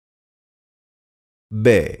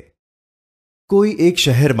2. કોઈ એક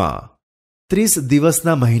શહેરમાં 30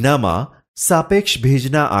 દિવસના મહિનામાં સાપેક્ષ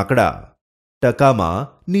ભેજના આંકડા ટકામાં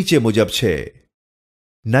નીચે મુજબ છે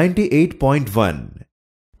 98.1,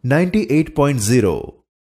 98.0,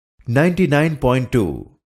 99.2,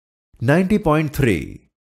 90.3,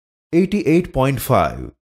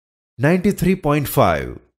 88.5,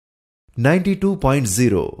 93.5,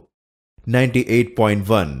 92.0,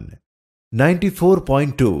 98.1,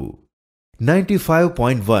 94.2,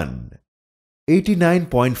 95.1,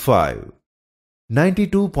 89.5,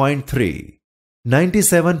 92.3,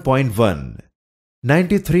 97.1,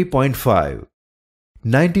 93.5,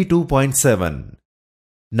 92.7,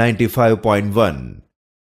 95.1,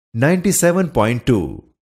 97.2,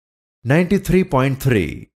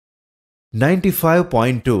 93.3,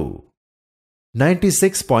 95.2,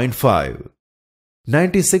 96.5,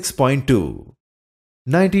 96.2,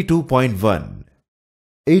 92.1,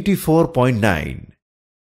 84.9,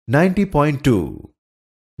 90.2,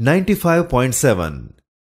 95.7,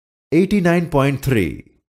 89.3,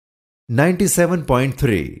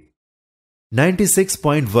 97.3,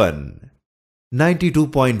 96.1,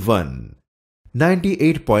 92.1,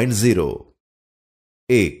 98.0.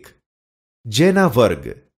 1. જેના વર્ગ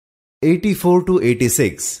 84 to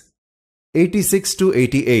 86, 86 to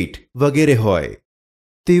 88 વગેરે હોય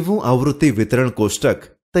તેવું આવૃત્તિ વિતરણ કોષ્ટક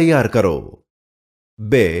તૈયાર કરો.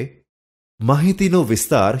 2. માહિતીનો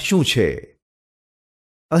વિસ્તાર શું છે?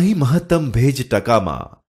 અહીં મહત્તમ ભેજ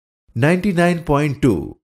ટકામાં 99.2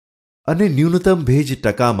 અને ન્યૂનતમ ભેજ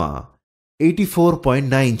ટકામાં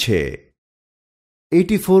 84.9 છે.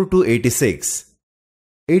 84 to 86,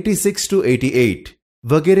 86 to 88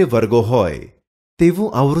 વગેરે વર્ગો હોય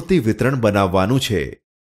તેવું આવૃત્તિ વિતરણ બનાવવાનું છે.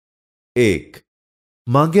 1.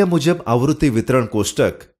 માંગ્યા મુજબ આવૃત્તિ વિતરણ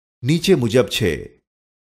કોષ્ટક નીચે મુજબ છે.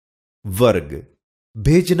 વર્ગ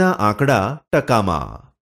ભેજના આંકડા ટકામાં.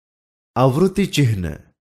 આવૃત્તિ ચિહ્ન.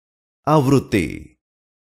 આવૃત્તિ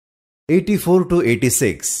 84 to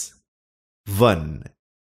 86, 1.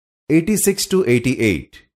 86 to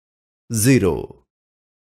 88, 0.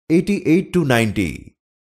 88 to 90,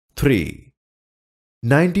 3.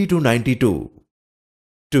 90 to 92,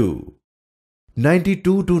 2.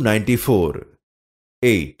 92 to 94,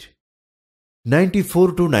 8.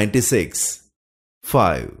 94 to 96,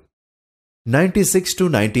 5. 96 to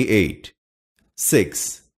 98,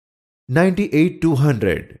 6. 98 to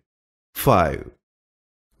 100, 5.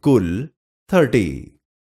 કુલ 30.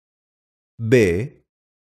 2.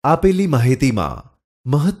 આપેલી માહિતીમાં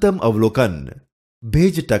મહત્તમ અવલોકન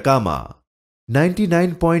ભેજ ટકામાં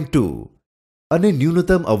 99.2 અને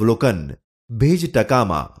ન્યૂનતમ અવલોકન ભેજ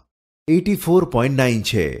ટકામાં 84.9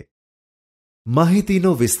 છે.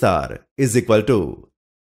 માહિતીનો વિસ્તાર ઇઝ ઇક્વલ ટુ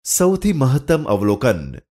સૌથી મહત્તમ અવલોકન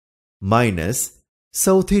માઇનસ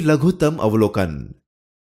સૌથી લઘુત્તમ અવલોકન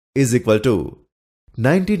is equal to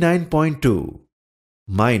 99.2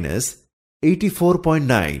 minus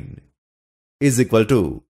 84.9 is equal to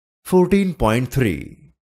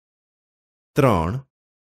 14.3. 3.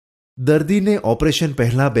 દર્દીને ઓપરેશન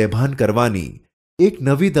પહેલા બેભાન કરવાની એક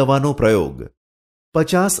નવી દવાનો પ્રયોગ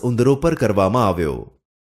 50 ઉંદરો પર કરવામાં આવ્યો.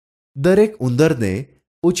 દરેક ઉંદરને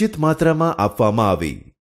ઉચિત માત્રામાં આપવામાં આવી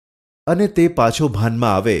અને તે પાછો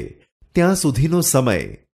ભાનમાં આવે ત્યાં સુધીનો સમય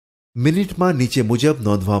મિનિટમાં નીચે મુજબ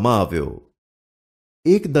નોંધવામાં આવ્યો.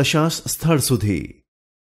 એક દશાંશ સ્થળ સુધી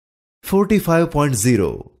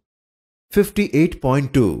 45.0,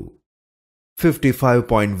 58.2,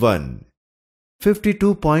 55.1,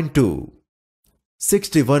 52.2,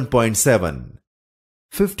 61.7,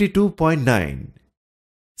 52.9,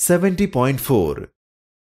 70.4,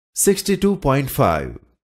 62.5,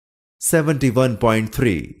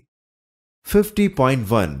 71.3,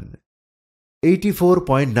 50.1,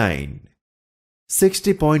 84.9,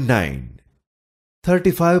 60.9,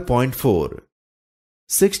 35.4,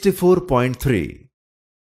 64.3,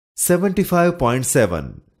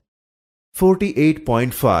 75.7,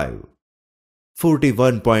 48.5,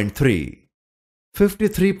 41.3,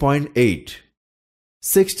 53.8,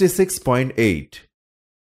 66.8,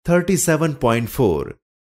 37.4,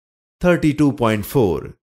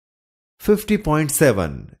 32.4,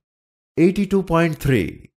 50.7,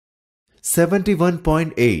 82.3,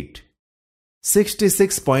 71.8,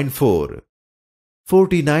 66.4,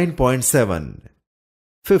 49.7,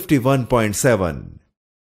 51.7,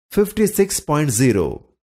 56.0,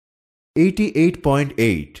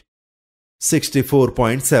 88.8,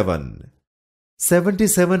 64.7,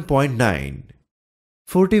 77.9,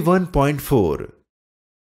 41.4,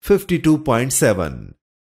 52.7,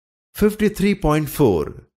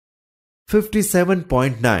 53.4,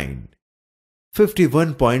 57.9,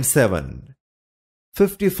 51.7,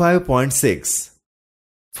 55.6,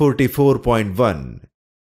 44.1,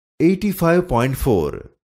 85.4,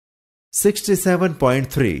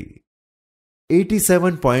 67.3,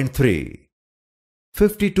 87.3,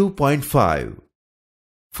 52.5,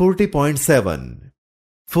 40.7,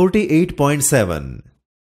 48.7,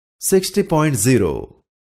 60.0,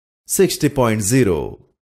 60.0,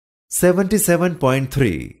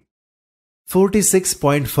 77.3,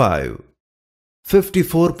 46.5,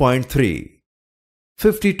 54.3,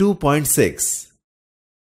 52.6.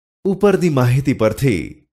 ઉપરની માહિતી પરથી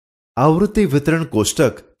આવૃત્તિ વિતરણ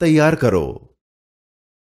કોષ્ટક તૈયાર કરો.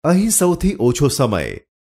 અહીં સૌથી ઓછો સમય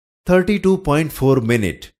 32.4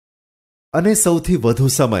 મિનિટ અને સૌથી વધુ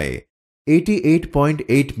સમય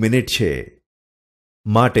 88.8 મિનિટ છે.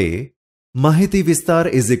 માટે માહિતી વિસ્તાર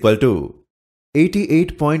is equal to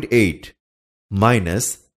 88.8 minus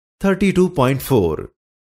 32.4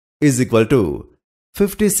 is equal to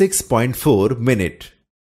 56.4 minute.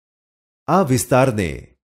 આ વિસ્તારને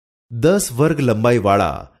 10 વર્ગ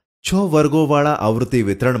લંબાઈવાળા 6 વર્ગોવાળા આવૃત્તિ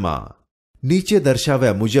વિતરણમાં નીચે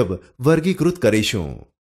દર્શાવ્યા મુજબ વર્ગીકૃત કરીશું.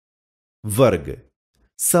 વર્ગ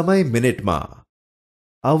સમય મિનિટમાં,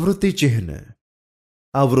 આવૃત્તિ ચિહ્ન,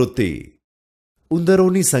 આવૃત્તિ,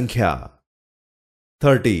 ઉંદરોની સંખ્યા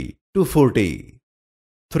 30 to 40,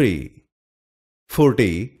 3,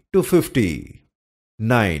 40 to 50,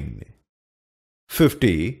 9,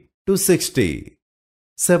 50 to 60,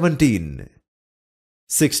 17,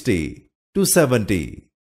 60 to 70,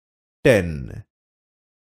 10,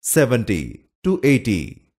 70 to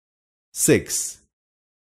 80, 6,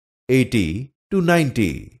 80 to 90,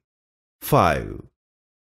 5,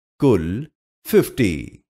 कुल 50.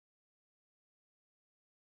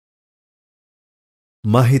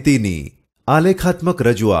 માહિતીની આલેખાત્મક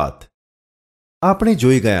રજૂઆત. આપણે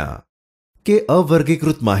જોઈ ગયા કે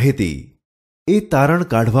અવર્ગીકૃત માહિતી એ તારણ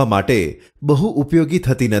કાઢવા માટે બહુ ઉપયોગી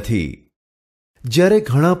થતી નથી, જ્યારે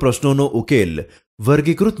ઘણા પ્રશ્નોનો ઉકેલ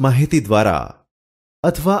વર્ગીકૃત માહિતી દ્વારા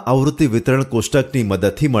અથવા આવૃત્તિ વિતરણ કોષ્ટકની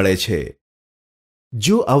મદદથી મળે છે.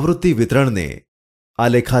 જો આવૃત્તિ વિતરણને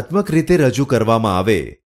આલેખાત્મક રીતે રજૂ કરવામાં આવે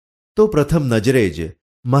તો પ્રથમ નજરે જ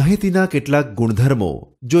માહિતીના કેટલાક ગુણધર્મો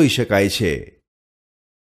જોઈ શકાય છે.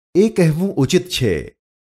 એ કહેવું ઉચિત છે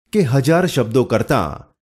કે 1000 શબ્દો કરતાં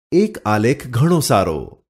એક આલેખ ઘણો સારો.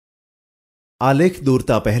 આલેખ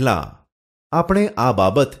દોરતા પહેલા આપણે આ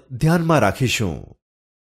બાબત ધ્યાનમાં રાખીશું.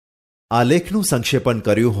 આલેખનું સંક્ષેપણ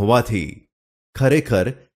કર્યું હોવાથી ખરેખર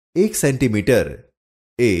 1 સેન્ટીમીટર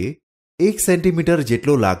એ 1 સેન્ટીમીટર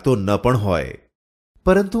જેટલો લાગતો ન પણ હોય,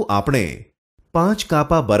 પરંતુ આપણે 5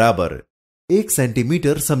 કાપા બરાબર 1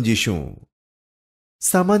 સેન્ટીમીટર સમજીશું.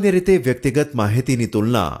 સામાન્ય રીતે વ્યક્તિગત માહિતીની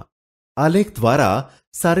તુલના આલેખ દ્વારા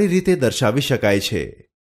સારી રીતે દર્શાવી શકાય છે.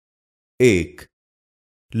 1.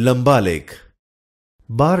 લંબાલેખ,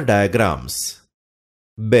 બાર ડાયાગ્રામ્સ.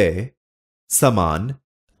 2. સમાન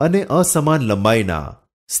અને અસમાન લંબાઈના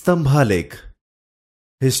સ્તંભાલેખ,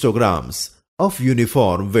 histograms of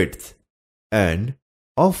uniform width end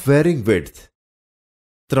of varying width.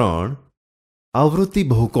 3. આવૃત્તિ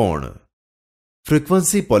બહુકોણ,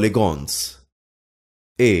 ફ્રીક્વન્સી પોલિગોન્સ.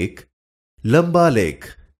 1. લંબાલેખ.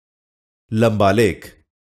 લંબાલેખ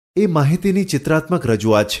એ માહિતીની ચિત્રાત્મક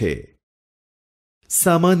રજૂઆત છે.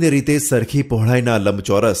 સામાન્ય રીતે સરખી પહોળાઈના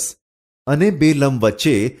લંબચોરસ અને બે લંબ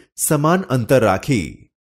વચ્ચે સમાન અંતર રાખી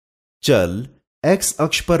ચલ એક્સ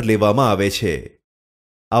અક્ષ પર લેવામાં આવે છે.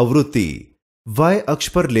 આવૃત્તિ વાય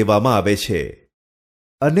અક્ષ પર લેવામાં આવે છે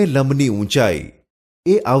અને લંબની ઊંચાઈ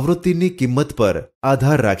એ આવૃત્તિની કિંમત પર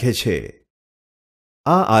આધાર રાખે છે.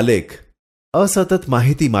 આ આલેખ અસતત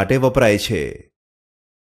માહિતી માટે વપરાય છે.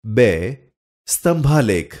 2.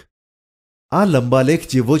 સ્તંભાલેખ. આ લંબાલેખ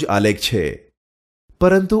જેવો જ આલેખ છે,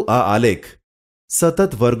 પરંતુ આ આલેખ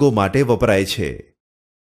સતત વર્ગો માટે વપરાય છે.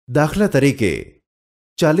 દાખલા તરીકે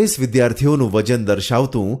 40 વિદ્યાર્થીઓનું વજન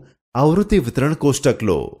દર્શાવતું આવૃત્તિ વિતરણ કોષ્ટક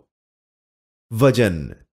લો. વજન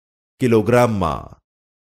કિલોગ્રામમાં.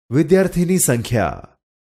 વિદ્યાર્થીની સંખ્યા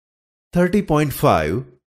 30.5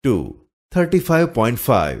 to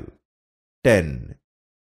 35.5, 10,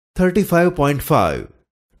 35.5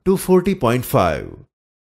 to 40.5,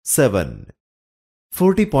 7,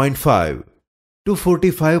 40.5 to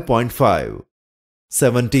 45.5,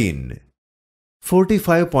 17,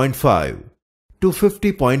 45.5 to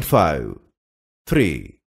 50.5,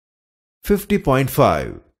 3,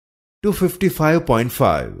 50.5 to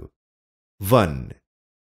 55.5, 1,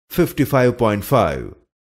 55.5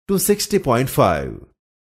 to 60.5,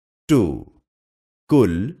 2,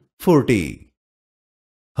 કુલ 40.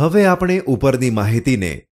 હવે આપણે ઉપરની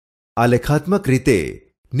માહિતીને આલેખાત્મક રીતે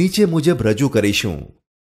નીચે મુજબ રજૂ કરીશું.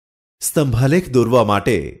 સ્તંભાલેખ દોરવા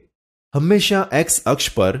માટે હંમેશા એક્સ અક્ષ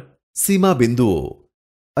પર સીમા બિંદુઓ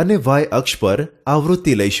અને વાય અક્ષ પર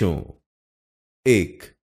આવૃત્તિ લઈશું. 1.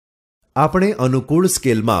 આપણે અનુકૂળ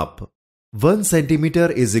સ્કેલ માપ 1 સેન્ટીમીટર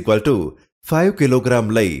 = 5 કિલોગ્રામ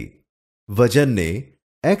લઈ વજનને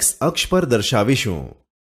એક્સ અક્ષ પર દર્શાવીશું.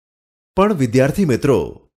 પણ વિદ્યાર્થી મિત્રો,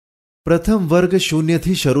 પ્રથમ વર્ગ 0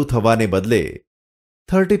 થી શરૂ થવાને બદલે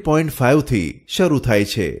 30.5 થી શરૂ થાય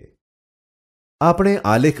છે. આપણે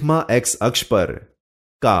આલેખમાં એક્સ અક્ષ પર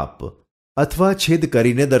કાપ અથવા છેદ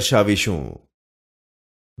કરીને દર્શાવીશું.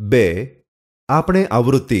 2. આપણે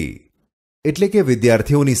આવૃત્તિ એટલે કે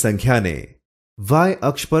વિદ્યાર્થીઓની સંખ્યાને વાય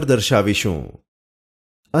અક્ષ પર દર્શાવીશું.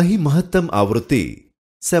 અહીં મહત્તમ આવૃત્તિ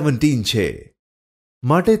 17 છે,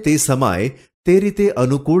 માટે તે સમય તે રીતે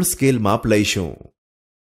અનુકૂળ સ્કેલ માપ લઈશું.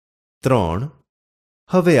 3.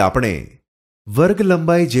 હવે આપણે વર્ગ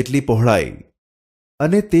લંબાઈ જેટલી પહોળાઈ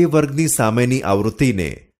અને તે વર્ગની સામેની આવૃત્તિને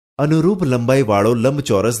અનુરૂપ લંબાઈવાળો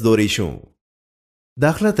લંબચોરસ દોરીશું.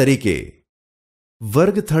 દાખલા તરીકે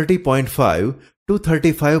વર્ગ 30.5 to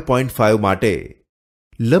 35.5 માટે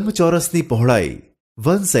લંબચોરસની પહોળાઈ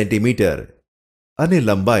 1 સેન્ટીમીટર અને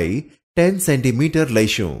લંબાઈ 10 સેન્ટીમીટર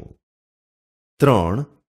લઈશું. 3.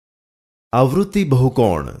 આવૃત્તિ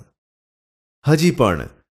બહુકોણ. હજી પણ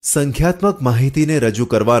સંખ્યાત્મક માહિતીને રજૂ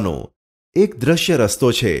કરવાનો એક દ્રશ્ય રસ્તો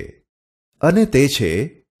છે, અને તે છે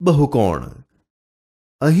બહુકોણ.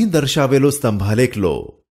 અહીં દર્શાવેલો સ્તંભાલેખ લો.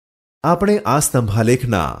 આપણે આ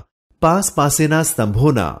સ્તંભાલેખના પાસ પાસેના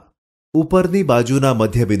સ્તંભોના ઉપરની બાજુના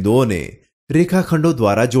મધ્યબિંદુઓને રેખાખંડો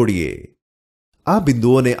દ્વારા જોડીએ. આ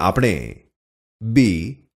બિંદુઓને આપણે બી,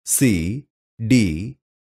 સી, ડી,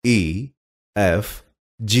 ઈ, એફ,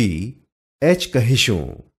 જી, એચ કહીશું.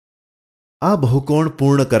 આ બહુકોણ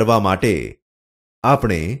પૂર્ણ કરવા માટે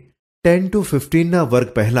આપણે 10 to 15 ના વર્ગ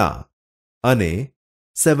પહેલા અને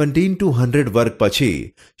 17 to 100 વર્ગ પછી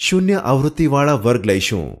શૂન્ય આવૃત્તિવાળા વર્ગ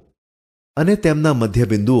લઈશું અને તેમના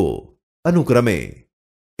મધ્યબિંદુઓ અનુક્રમે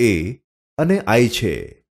એ અને આઈ છે.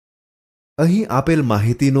 અહીં આપેલ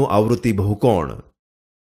માહિતીનો આવૃત્તિ બહુકોણ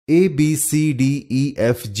એ B C D E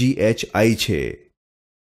F G H I છે.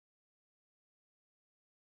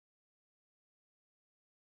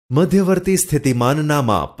 મધ્યવર્તી સ્થિતિમાનના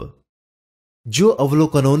માપ. જો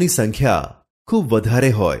અવલોકનોની સંખ્યા ખૂબ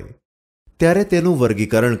વધારે હોય ત્યારે તેનું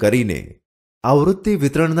વર્ગીકરણ કરીને આવૃત્તિ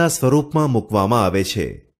વિતરણના સ્વરૂપમાં મૂકવામાં આવે છે.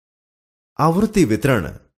 આવૃત્તિ વિતરણ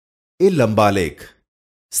એ લંબાલેખ,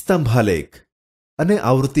 સ્તંભાલેખ અને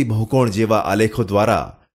આવૃત્તિ બહુકોણ જેવા આલેખો દ્વારા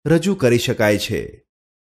રજૂ કરી શકાય છે.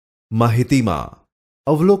 માહિતીમાં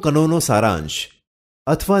અવલોકનોનો સારાંશ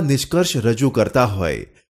અથવા નિષ્કર્ષ રજૂ કરતા હોય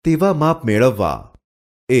તેવા માપ મેળવવા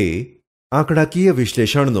એ આંકડાકીય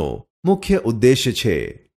વિશ્લેષણનો મુખ્ય ઉદ્દેશ્ય છે.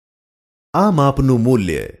 આ માપનું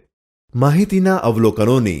મૂલ્ય માહિતીના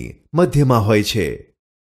અવલોકનોની મધ્યમાં હોય છે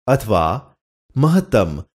અથવા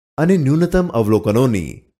મહત્તમ અને ન્યૂનતમ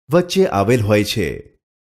અવલોકનોની વચ્ચે આવેલ હોય છે.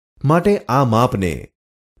 માટે આ માપને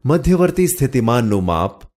મધ્યવર્તી સ્થિતિમાનનું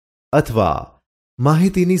માપ અથવા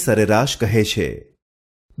માહિતીની સરેરાશ કહે છે.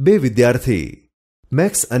 બે વિદ્યાર્થી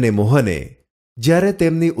મેક્સ અને મોહને જ્યારે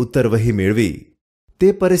તેમની ઉત્તરવહી મેળવી તે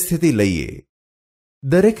પરિસ્થિતિ લઈએ.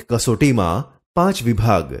 દરેક કસોટીમાં 5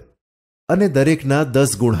 વિભાગ અને દરેકના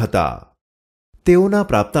 10 ગુણ હતા. તેઓના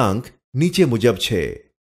પ્રાપ્તાંક નીચે મુજબ છે.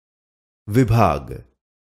 વિભાગ: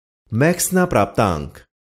 મેક્સના પ્રાપ્તાંક,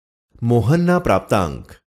 મોહનના પ્રાપ્તાંક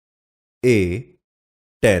એ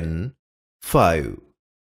 10, 5,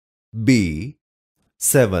 બી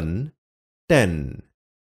 7, 10,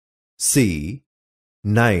 સી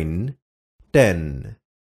 9, 10,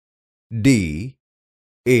 ડી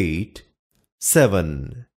 8, 7,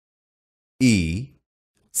 ઈ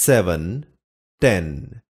 7, 10.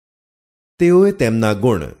 તેઓએ તેમના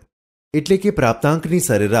ગુણ એટલે કે પ્રાપ્તાંકની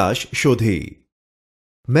સરેરાશ શોધી.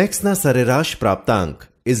 મેક્સના સરેરાશ પ્રાપ્તાંક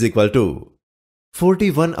 =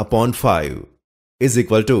 41/5 =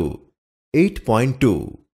 8.2.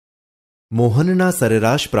 મોહનના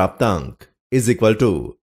સરેરાશ પ્રાપ્તાંક =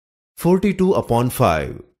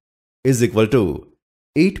 42/5 =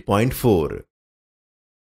 8.4.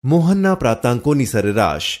 મોહનના પ્રાપ્તાંકોની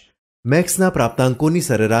સરેરાશ મેક્સના પ્રાપ્તાંકોની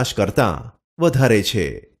સરેરાશ કરતાં વધારે છે.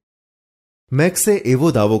 મેક્સે એવો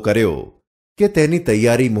દાવો કર્યો કે તેની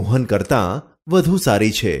તૈયારી મોહન કરતાં વધુ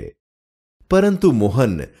સારી છે, પરંતુ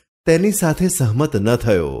મોહન તેની સાથે સહમત ન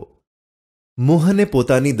થયો. મોહને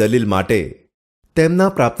પોતાની દલીલ માટે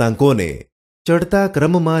તેમના પ્રાપ્તાંકોને ચડતા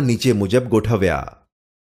ક્રમમાં નીચે મુજબ ગોઠવ્યા.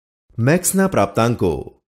 મેક્સના પ્રાપ્તાંકો,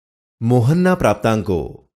 મોહનના પ્રાપ્તાંકો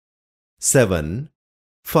 7,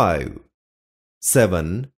 5, 7,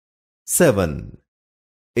 7,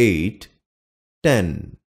 8, 10,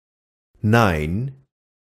 9,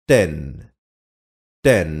 10,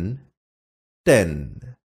 10, 10.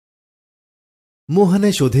 મોહને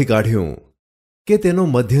શોધી કાઢ્યું કે તેનો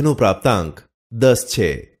મધ્યનો પ્રાપ્તાંક 10 છે,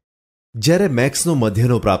 જ્યારે મેક્સનો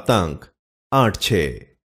મધ્યનો પ્રાપ્તાંક 8 છે.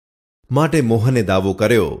 માટે મોહને દાવો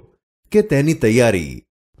કર્યો કે તેની તૈયારી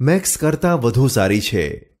મેક્સ કરતાં વધુ સારી છે.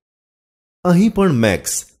 અહીં પણ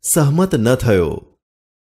મેક્સ સહમત ન થયો.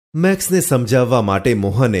 મેક્સને સમજાવવા માટે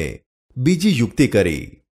મોહને બીજી યુક્તિ કરી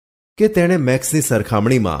કે તેણે મેક્સની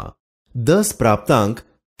સરખામણીમાં 10 પ્રાપ્તાંક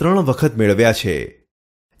 3 વખત મેળવ્યા છે,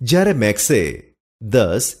 જ્યારે મેક્સે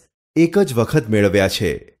 10 એક જ વખત મેળવ્યા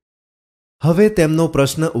છે. હવે તેમનો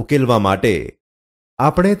પ્રશ્ન ઉકેલવા માટે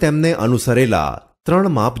આપણે તેમને અનુસરેલા 3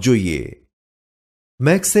 માપ જોઈએ.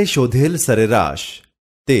 મેક્સે શોધેલ સરેરાશ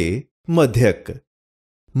તે મધ્યક.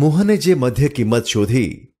 મોહને જે મધ્ય કિંમત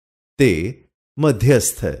શોધી તે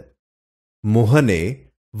મધ્યસ્થ. મોહને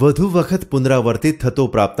વધુ વખત પુનરાવર્તિત થતો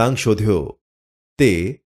પ્રાપ્તાંક શોધ્યો તે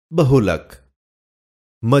બહુલક.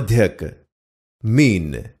 મધ્યક મીન.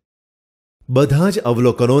 બધા જ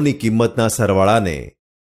અવલોકનોની કિંમતના સરવાળાને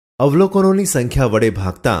અવલોકનોની સંખ્યા વડે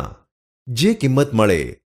ભાગતાં જે કિંમત મળે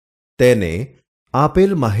તેને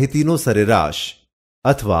આપેલ માહિતીનો સરેરાશ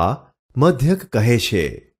અથવા મધ્યક કહે છે.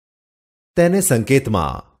 તેને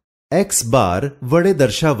સંકેતમાં x બાર વડે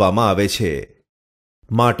દર્શાવવામાં આવે છે.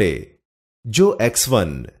 માટે જો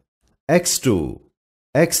x1, x2,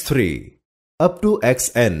 x3 up to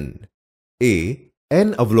xn A n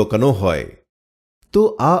અવલોકનો હોય તો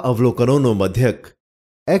આ અવલોકનોનો મધ્યક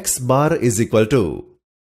x bar is equal to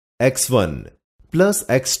x1 plus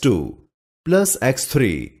x2 plus x3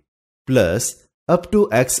 plus up to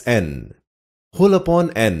xn hall upon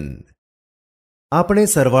n. આપણે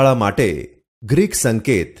સરવાળા માટે ગ્રીક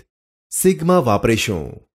સંકેત સિગ્મા વાપરીશું.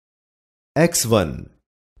 x1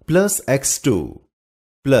 plus x2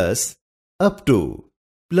 plus up to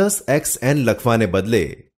plus xn લખવાને બદલે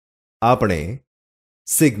આપણે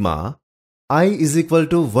sigma i is equal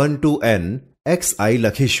to 1 two n xi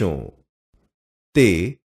લખીશું. તે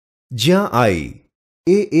જ્યાં i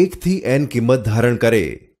એ 1 થી n કિંમત ધારણ કરે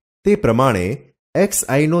તે પ્રમાણે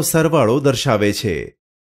xi નો સરવાળો દર્શાવે છે.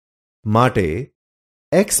 માટે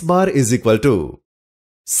x bar is equal to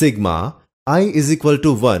sigma i is equal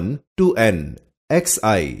to 1 two n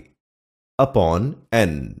xi upon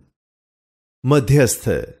n. મધ્યસ્થ.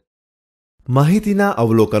 માહિતીના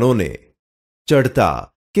અવલોકનોને ચડતા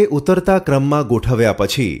કે ઉતરતા ક્રમમાં ગોઠવ્યા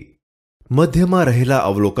પછી મધ્યમાં રહેલા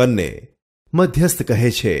અવલોકનને મધ્યસ્થ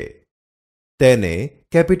કહે છે. તેને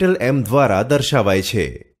કેપિટલ M દ્વારા દર્શાવાય છે.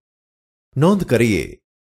 નોંધ કરીએ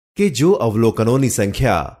કે જો અવલોકનોની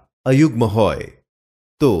સંખ્યા અયુગ્મ હોય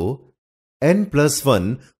તો n+1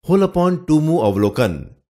 હોલ અપોન 2મું અવલોકન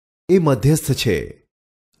એ મધ્યસ્થ છે,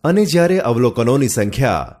 અને જ્યારે અવલોકનોની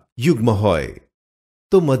સંખ્યા યુગ્મ હોય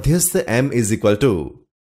તો મધ્યસ્થ m is equal to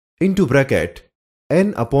into bracket n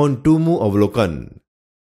upon 2મું અવલોકન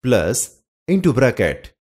plus into bracket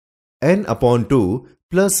n upon 2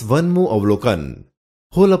 plus 1મું અવલોકન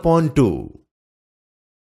હોલ અપોન 2.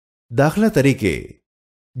 દાખલા તરીકે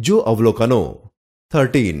જો અવલોકનો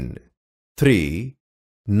 13, 3,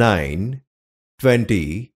 9,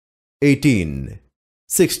 20, 18,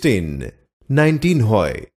 16, 19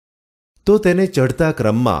 હોય તો તેને ચડતા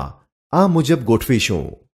ક્રમમાં આ મુજબ ગોઠવીશું: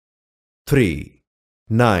 3,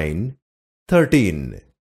 9, 13,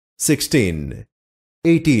 16,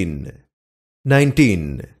 18,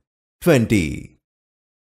 19, 20.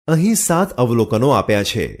 અહીં 7 અવલોકનો આપ્યા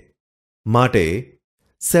છે, માટે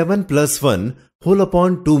 7+1 હોલ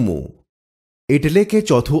અપોન 2મું એટલે કે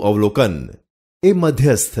ચોથું અવલોકન એ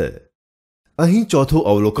મધ્યસ્થ. અહીં ચોથું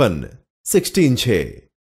અવલોકન 16 છે,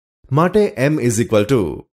 માટે m ઇઝ ઇક્વલ ટુ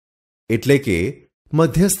એટલે કે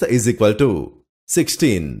મધ્યસ્થ ઇઝ ઇક્વલ ટુ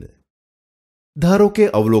 16. ધારો કે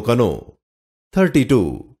અવલોકનો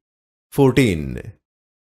 32, 14,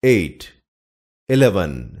 8,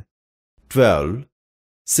 11, 12,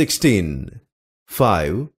 16,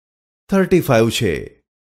 5, 35 છે.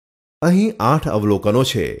 અહીં 8 અવલોકનો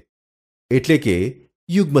છે, એટલે કે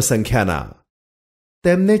યુગ્મ સંખ્યાના.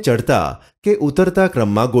 તેમને ચડતા કે ઉતરતા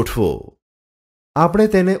ક્રમમાં ગોઠવો. આપણે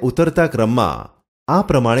તેને ઉતરતા ક્રમમાં આ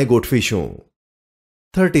પ્રમાણે ગોઠવીશું: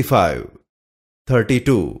 35,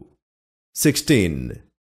 32, 16,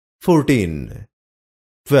 14,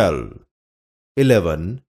 12, 11,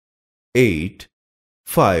 8,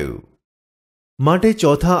 5. માટે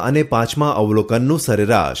ચોથા અને પાંચમા અવલોકનનું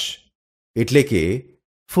સરેરાશ એટલે કે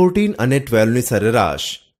 14 અને 12ની સરેરાશ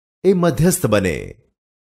એ મધ્યસ્થ બને.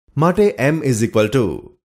 માટે m is equal to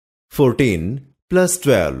 14 plus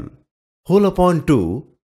 12 hall upon 2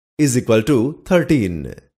 is equal to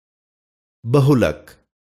 13. બહુલક.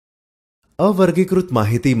 અવર્ગીકૃત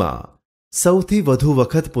માહિતીમાં સૌથી વધુ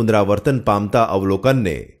વખત પુનરાવર્તન પામતા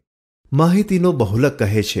અવલોકનને માહિતીનો બહુલક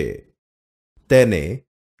કહે છે. તેને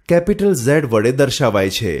કેપિટલ ઝેડ વડે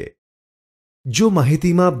દર્શાવાય છે. જો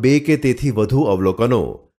માહિતીમાં 2 કે તેથી વધુ અવલોકનો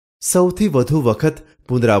સૌથી વધુ વખત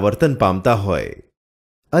પુનરાવર્તન પામતા હોય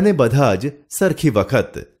અને બધા જ સરખી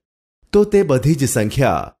વખત, તો તે બધી જ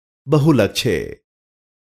સંખ્યા બહુલક છે.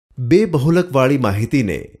 2 બહુલકવાળી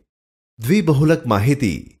માહિતીને દ્વિબહુલક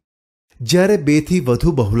માહિતી, જ્યારે 2 થી વધુ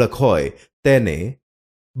બહુલક હોય તેને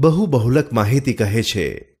બહુબહુલક માહિતી કહે છે.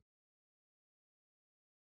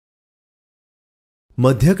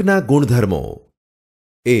 મધ્યકના ગુણધર્મો.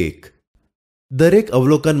 1. દરેક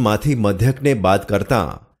અવલોકનમાંથી મધ્યકને બાદ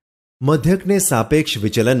કરતાં મધ્યકને સાપેક્ષ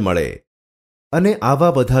વિચલન મળે અને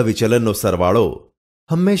આવા બધા વિચલનનો સરવાળો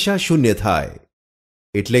હંમેશા શૂન્ય થાય,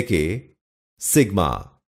 એટલે કે sigma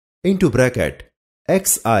into bracket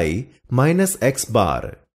xi minus x bar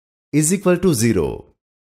is equal to 0.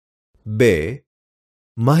 2.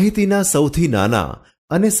 માહિતીના સૌથી નાના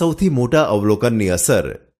અને સૌથી મોટા અવલોકનની અસર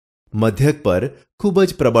મધ્યક પર ખૂબ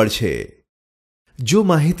જ પ્રબળ છે. જો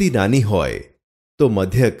માહિતી નાની હોય તો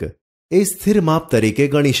મધ્યક એ સ્થિર માપ તરીકે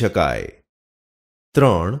ગણી શકાય.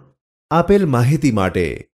 3. આપેલ માહિતી માટે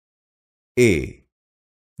a.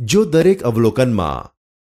 જો દરેક અવલોકનમાં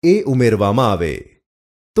a ઉમેરવામાં આવે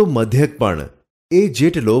તો મધ્યક પણ a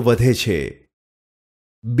જેટલો વધે છે.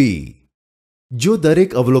 b. જો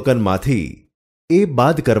દરેક અવલોકનમાંથી a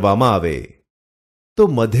બાદ કરવામાં આવે તો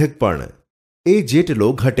મધ્યક પણ a જેટલો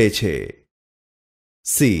ઘટે છે.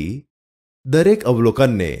 c. દરેક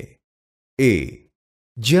અવલોકનને a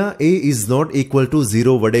જ્યાં a is not equal to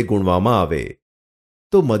 0 વડે ગુણવામાં આવે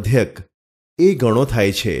તો મધ્યક a ગણો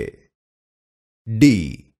થાય છે. d.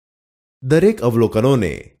 દરેક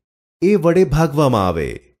અવલોકનોને a વડે ભાગવામાં આવે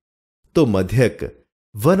તો મધ્યક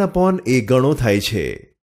 1/a ગણો થાય છે,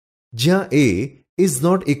 જ્યાં a is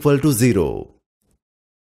not equal to 0.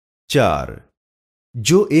 4.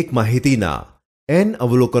 જો એક માહિતીના n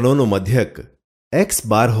અવલોકનોનો મધ્યક x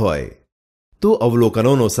બાર હોય તો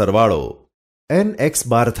અવલોકનોનો સરવાળો nx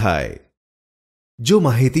બાર થાય. જો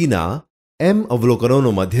માહિતીના m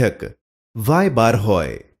અવલોકનોનો મધ્યક y બાર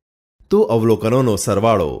હોય તો અવલોકનોનો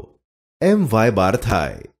સરવાળો my બાર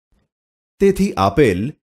થાય. તેથી આપેલ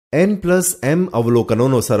n પ્લસ m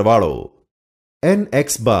અવલોકનોનો સરવાળો nx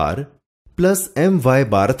બાર પ્લસ my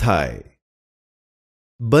બાર થાય.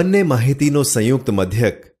 બંને માહિતીનો સંયુક્ત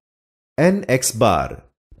મધ્યક nx bar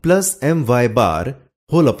plus my bar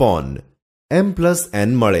hall upon m plus n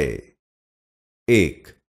મળે.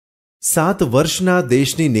 1. 7 વર્ષના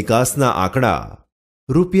દેશની નિકાસના આંકડા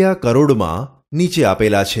રૂપિયા કરોડમાં નીચે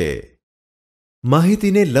આપેલા છે.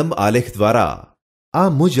 માહિતીને લંબ આલેખ દ્વારા આ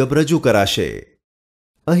મુજબ રજૂ કરાશે.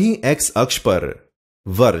 અહીં x અક્ષ પર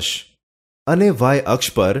વર્ષ અને y અક્ષ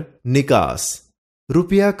પર નિકાસ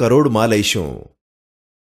રૂપિયા કરોડમાં લઈશું.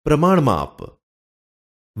 પ્રમાણ માપ.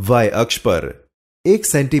 y અક્ષ પર 1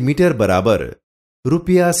 સેન્ટીમીટર બરાબર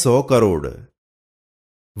રૂપિયા 100 કરોડ.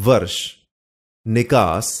 વર્ષ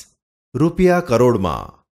નિકાસ રૂપિયા કરોડમાં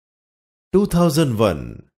 2001,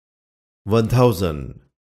 1000,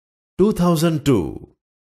 2002,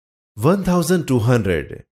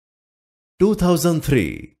 1200,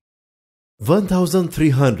 2003,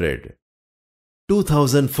 1300,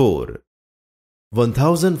 2004,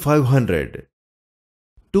 1500,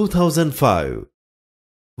 2005,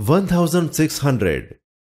 1600,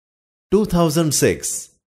 2006,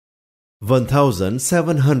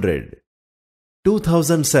 1700,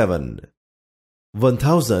 2007,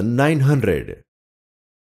 1900.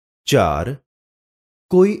 4.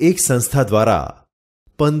 કોઈ એક સંસ્થા દ્વારા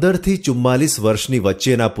 15 થી 44 વર્ષની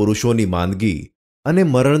વચ્ચેના પુરુષોની માંદગી અને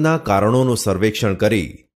મરણના કારણોનું સર્વેક્ષણ કરી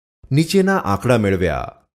નીચેના આંકડા મેળવ્યા.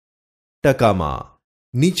 ટકામાં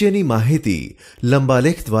નીચેની માહિતી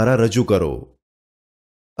લંબાલેખ દ્વારા રજૂ કરો.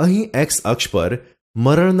 અહીં x અક્ષ પર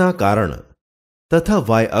મરણના કારણ તથા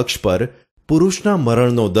y અક્ષ પર પુરુષના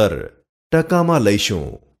મરણનો દર ટકામાં લઈશું.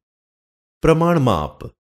 પ્રમાણ માપ.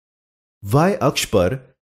 y અક્ષ પર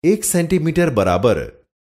 1 સેન્ટીમીટર બરાબર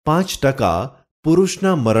 5%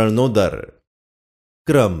 પુરુષના મરણનો દર.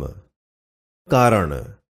 ક્રમ. કારણ.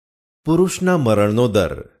 પુરુષના મરણનો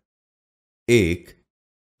દર 1.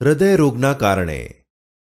 હૃદયરોગના કારણે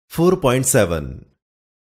 4.7.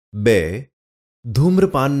 2.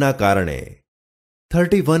 ધૂમ્રપાનના કારણે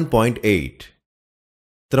 31.8.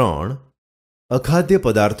 3. અખાદ્ય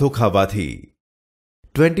પદાર્થો ખાવાથી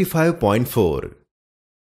 25.4.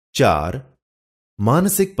 4.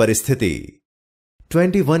 માનસિક પરિસ્થિતિ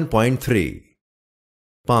 21.3.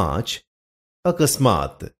 5.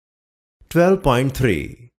 અકસ્માત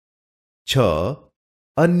 12.3. 6.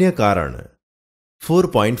 અન્ય કારણ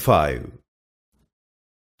 4.5.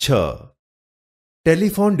 6.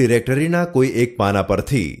 ટેલિફોન ડિરેક્ટરીના કોઈ એક પાના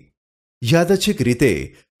પરથી યાદચ્છિક રીતે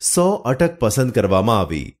 100 અટક પસંદ કરવામાં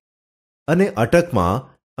આવી અને અટકમાં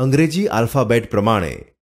અંગ્રેજી આલ્ફાબેટ પ્રમાણે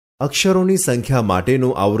અક્ષરોની સંખ્યા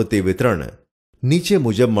માટેનું આવૃત્તિ વિતરણ નીચે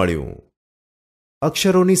મુજબ મળ્યું.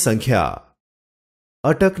 અક્ષરોની સંખ્યા.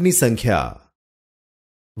 અટકની સંખ્યા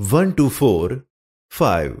 1 to 4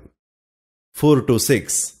 5, 4 to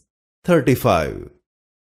 6 35,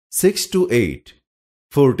 6 to 8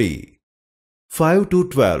 40, 5 to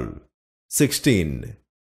 12 16,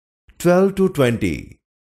 12 to 20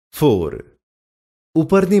 4.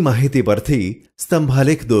 ઉપરની માહિતી પરથી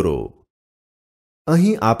સ્તંભાલેખ દોરો.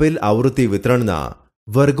 અહીં આપેલ આવૃત્તિ વિતરણના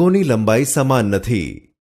વર્ગોની લંબાઈ સમાન નથી.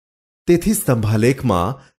 તેથી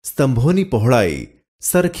સ્તંભાલેખમાં સ્તંભોની પહોળાઈ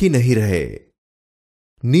સરખી નહીં રહે.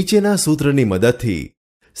 નીચેના સૂત્રની મદદથી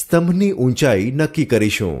સ્તંભની ઊંચાઈ નક્કી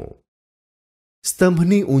કરીશું.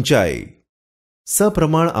 સ્તંભની ઊંચાઈ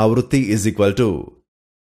સપ્રમાણ આવૃત્તિ ઇઝ ઇક્વલ ટુ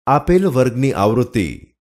આપેલ વર્ગની આવૃત્તિ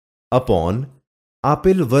અપોન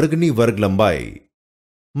આપેલ વર્ગની વર્ગ લંબાઈ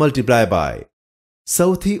મલ્ટીપ્લાય બાય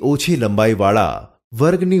સૌથી ઓછી લંબાઈવાળા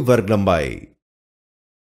વર્ગની વર્ગ લંબાઈ.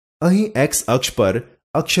 અહીં એક્સ અક્ષ પર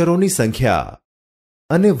અક્ષરોની સંખ્યા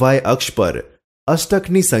અને વાય અક્ષ પર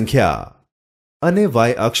અષ્ટકની સંખ્યા અને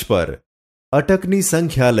વાય અક્ષ પર અટકની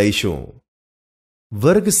સંખ્યા લઈશું.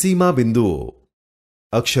 વર્ગ સીમા બિંદુઓ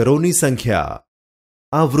અક્ષરોની સંખ્યા,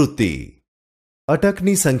 આવૃત્તિ,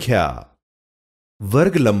 અટકની સંખ્યા,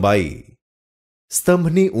 વર્ગ લંબાઈ,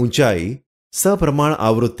 સ્તંભની ઊંચાઈ સપ્રમાણ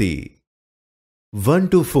આવૃત્તિ 1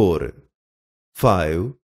 to 4 5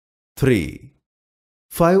 3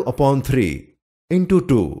 5 upon 3 into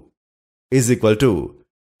 2 is equal to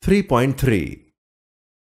 3.3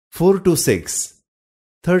 4 to 6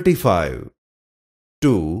 35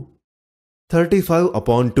 2 35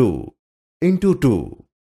 upon 2 into 2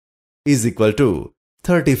 is equal to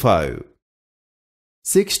 35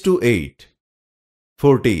 6 to 8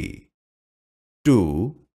 40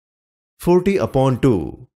 2 40 upon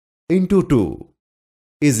 2 into 2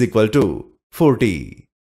 is equal to 40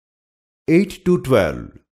 8 to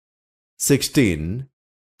 12 16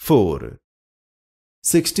 4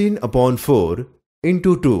 16 upon 4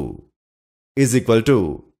 into 2 is equal to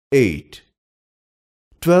 8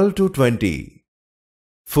 12 to 20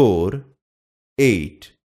 4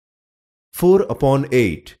 8 4 upon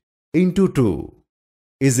 8 into 2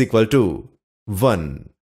 is equal to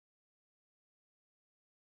 1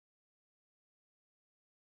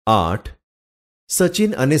 8.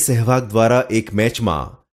 Sachin અને સહેવાગ દ્વારા એક મેચમાં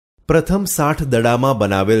પ્રથમ 60 દડામાં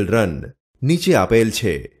બનાવેલ રન નીચે આપેલ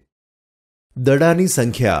છે. દડાની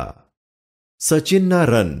સંખ્યા સચિનના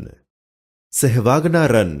run, સહેવાગના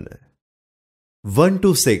run 1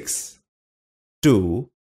 to 6 2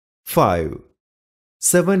 5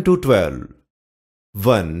 7 to 12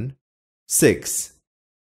 1 6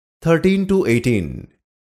 13 to 18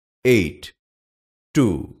 8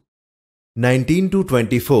 2 19 to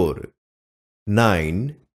 24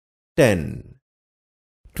 9 10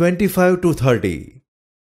 25 to 30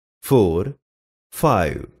 4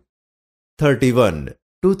 5 31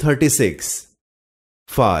 to 36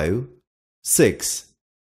 5 6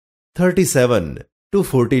 37 to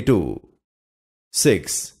 42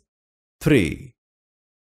 6 3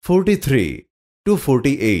 43 to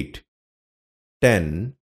 48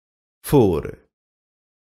 10 4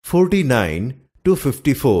 49 to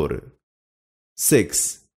 54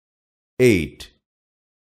 6 8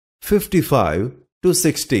 55 to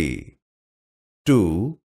 60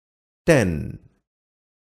 2 10.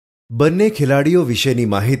 બંને ખેલાડીઓ વિશેની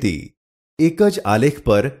માહિતી એક જ આલેખ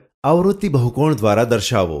પર આવૃત્તિ બહુકોણ દ્વારા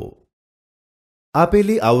દર્શાવો.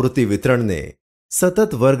 આપેલી આવૃત્તિ વિતરણને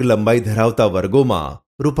સતત વર્ગ લંબાઈ ધરાવતા વર્ગોમાં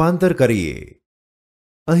રૂપાંતર કરીએ.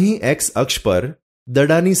 અહીં એક્સ અક્ષ પર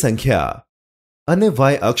દડાની સંખ્યા અને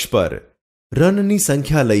વાય અક્ષ પર રનની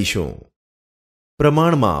સંખ્યા લઈશું.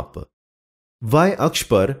 પ્રમાણ માપ વાય અક્ષ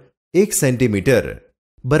પર 1 સેન્ટીમીટર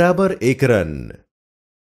બરાબર 1 રન.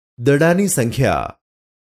 દડાની સંખ્યા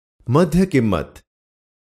મધ્ય કિંમત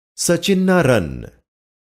સચિનના run,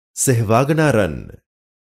 સહેવાગના run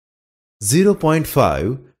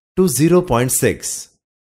 0.5 to 0.6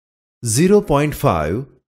 0.5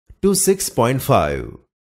 to 6.5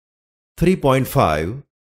 3.5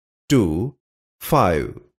 to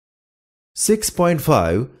 5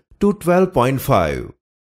 6.5 to 12.5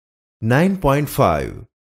 9.5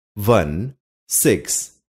 1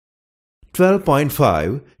 6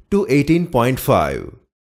 12.5 to 18.5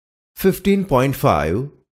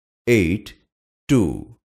 15.5 8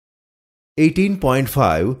 2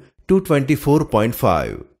 18.5 to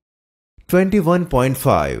 24.5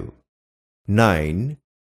 21.5 9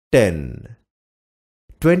 10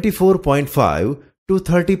 24.5 to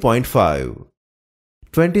 30.5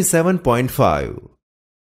 27.5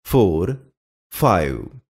 4,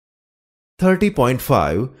 5.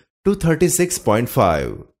 30.5 to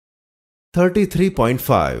 36.5.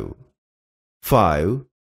 33.5. 5,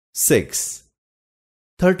 6.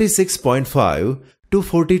 36.5 to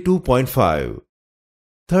 42.5.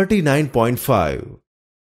 39.5.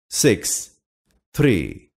 6,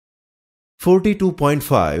 3.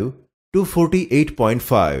 42.5 to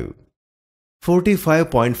 48.5.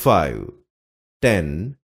 45.5.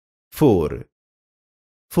 10, 4.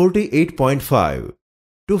 48.5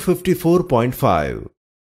 to 54.5.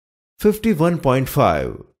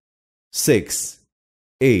 51.5. 6,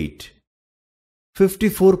 8.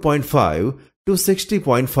 54.5 to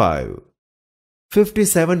 60.5.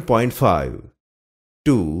 57.5.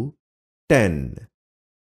 2, 10.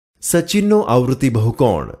 સચિનનો આવૃત્તિ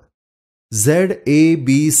બહુકોણ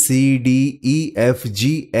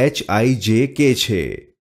ZABCDEFGHIJK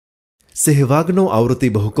છે. સેહવાગનો આવૃત્તિ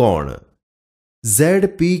બહુકોણ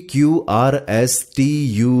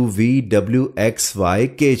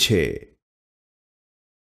ZPQRSTUVWXYK છે.